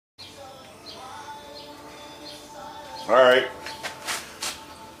Alright,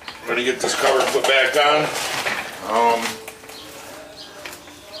 I'm going to get this cover put back on.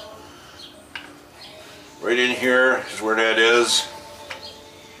 Right in here is where that is.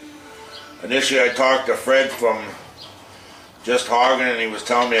 Initially I talked to Fred from Just Hogging, and he was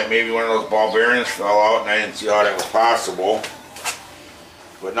telling me that maybe one of those ball bearings fell out, and I didn't see how that was possible.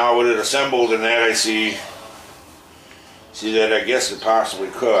 But now with it assembled and that, I see that I guess it possibly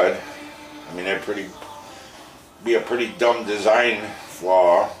could. I mean, that'd be a pretty dumb design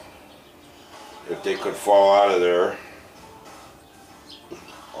flaw if they could fall out of there.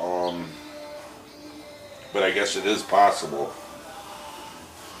 But I guess it is possible.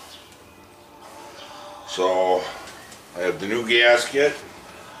 So I have the new gasket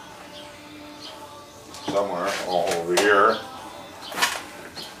somewhere over here.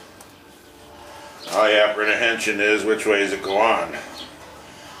 All the apprehension is, which way does it go on?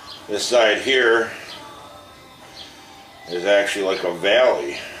 This side here is actually like a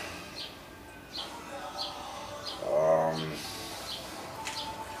valley.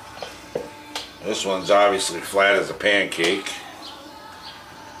 This one's obviously flat as a pancake.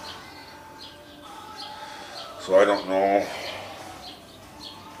 So I don't know.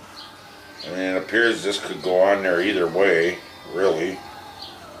 I mean, it appears this could go on there either way, really.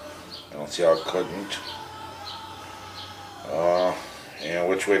 I don't see how it couldn't. And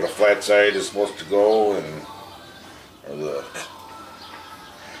which way the flat side is supposed to go, and or the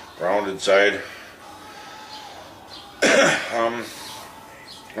rounded side. I'm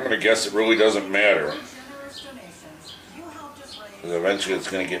going to guess it really doesn't matter. Because eventually it's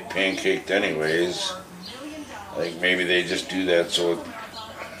going to get pancaked anyways. I think maybe they just do that so it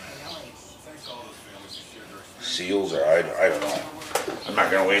seals, or I don't know. I'm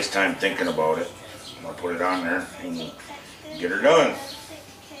not going to waste time thinking about it. I'm going to put it on there and get her done.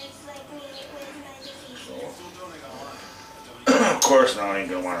 So, of course now I ain't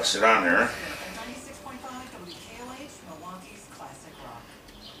going to want to sit on there.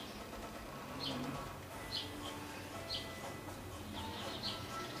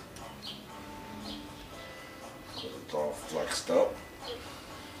 It's all flexed up.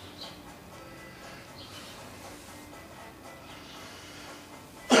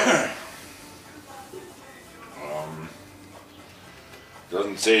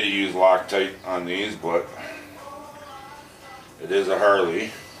 Doesn't say to use Loctite on these, but it is a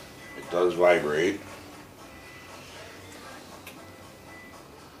Harley. It does vibrate.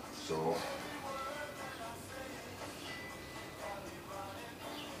 So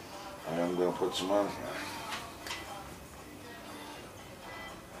I am going to put some on here.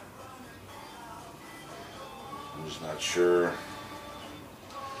 I'm just not sure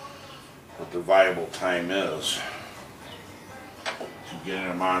what the viable time is. Getting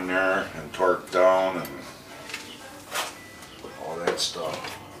them on there and torqued down and all that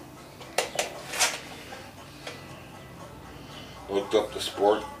stuff. Looked up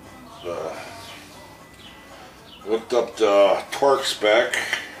the torque spec,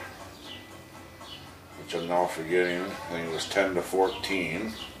 which I'm now forgetting. I think it was 10 to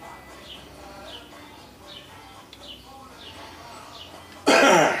 14.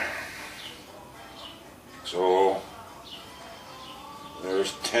 So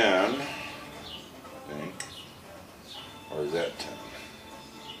there's 10, I think. Or is that 10?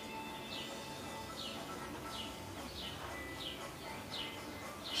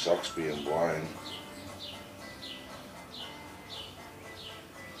 Sucks being blind.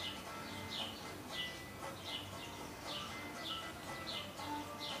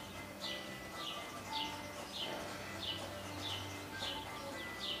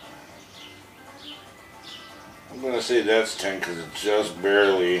 I'm going to say that's 10 because it just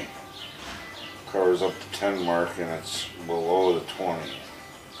barely covers up the 10 mark and it's below the 20.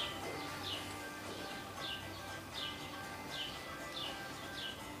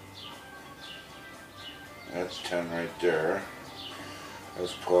 That's 10 right there.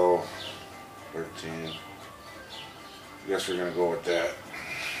 That's 12, 13. I guess we're going to go with that.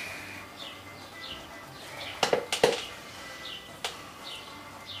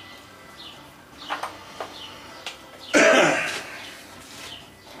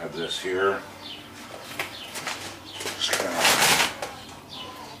 This here, just kind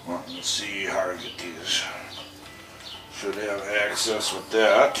of wanting to see how to get these. Should have access with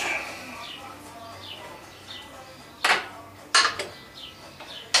that.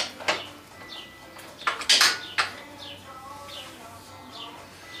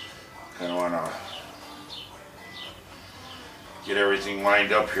 Kind of want to get everything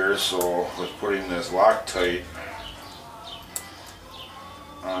lined up here, so with putting this Loctite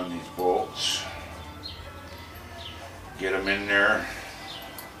on these bolts, get them in there,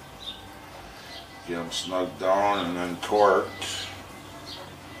 get them snugged down, and then torqued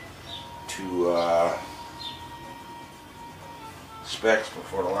to specs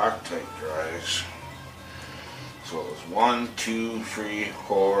before the Loctite dries. So it was 1, 2, 3,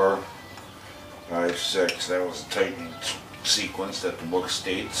 4, 5, 6. That was the tightening sequence that the book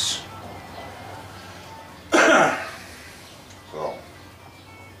states. So,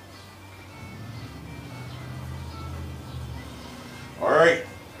 alright,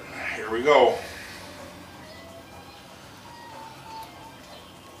 here we go.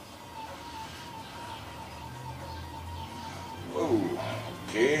 Whoa,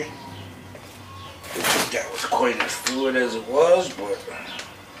 okay. Didn't think that was quite as fluid as it was, but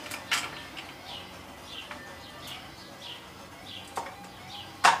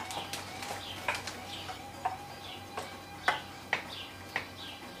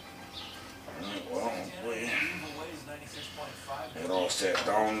it all sat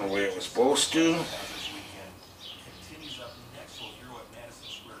down the way it was supposed to.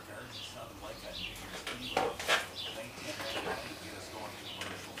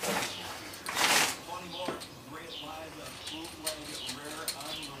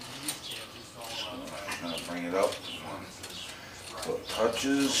 Bring it up. Put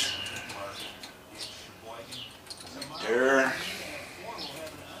touches right there.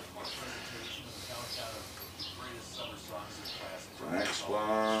 Next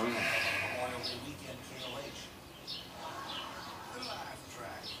one.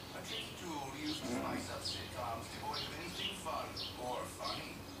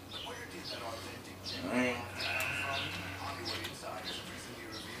 Right.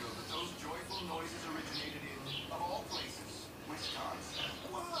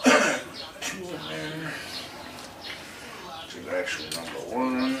 Two in there. This is actually number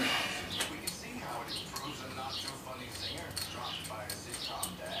 1.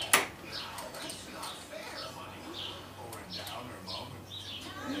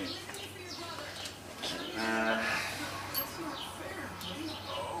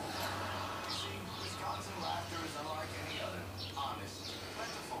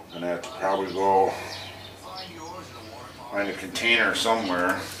 And I have to probably go find a container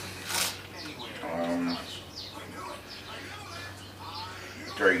somewhere.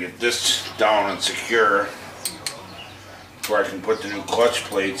 After I get this down and secure, where I can put the new clutch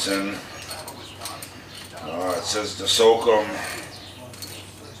plates in. It says to soak them, I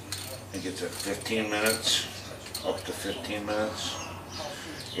think it's at 15 minutes, up to 15 minutes,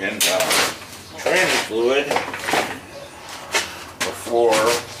 in tranny fluid before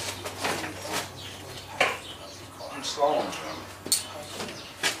installing them.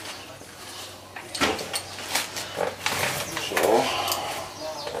 So,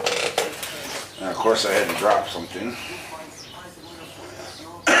 and of course I had to drop something.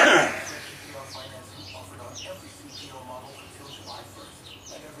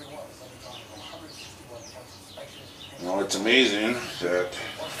 You know, it's amazing that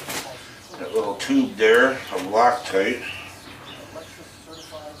that little tube there of Loctite,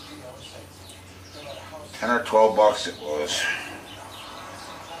 10 or 12 bucks it was.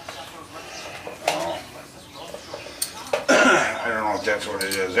 I don't know if that's what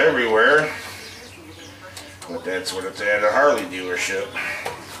it is everywhere, but that's what it's at a Harley dealership,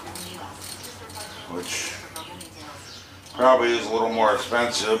 which probably is a little more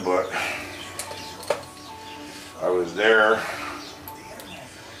expensive, but I was there,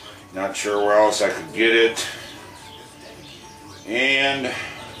 not sure where else I could get it, and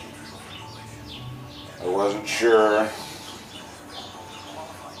I wasn't sure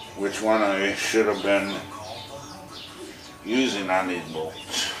which one I should have been using on these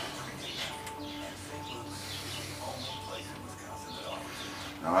bolts.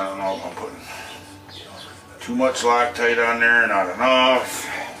 Now I don't know if I'm putting too much Loctite on there, not enough,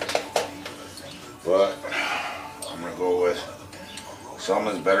 but I'm going to go with some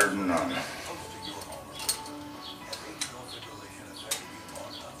is better than none.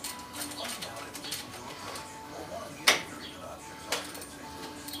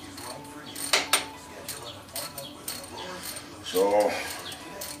 So,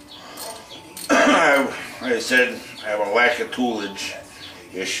 like I said, I have a lack of toolage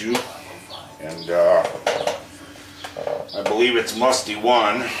issue, and I believe it's Musty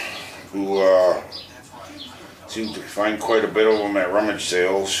One, who seems to find quite a bit of them at rummage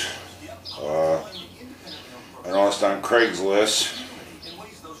sales. I noticed on Craigslist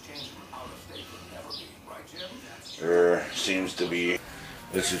there seems to be.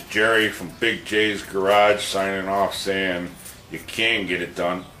 This is Jerry from Big J's Garage signing off, saying you can get it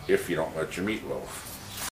done if you don't let your meat loaf.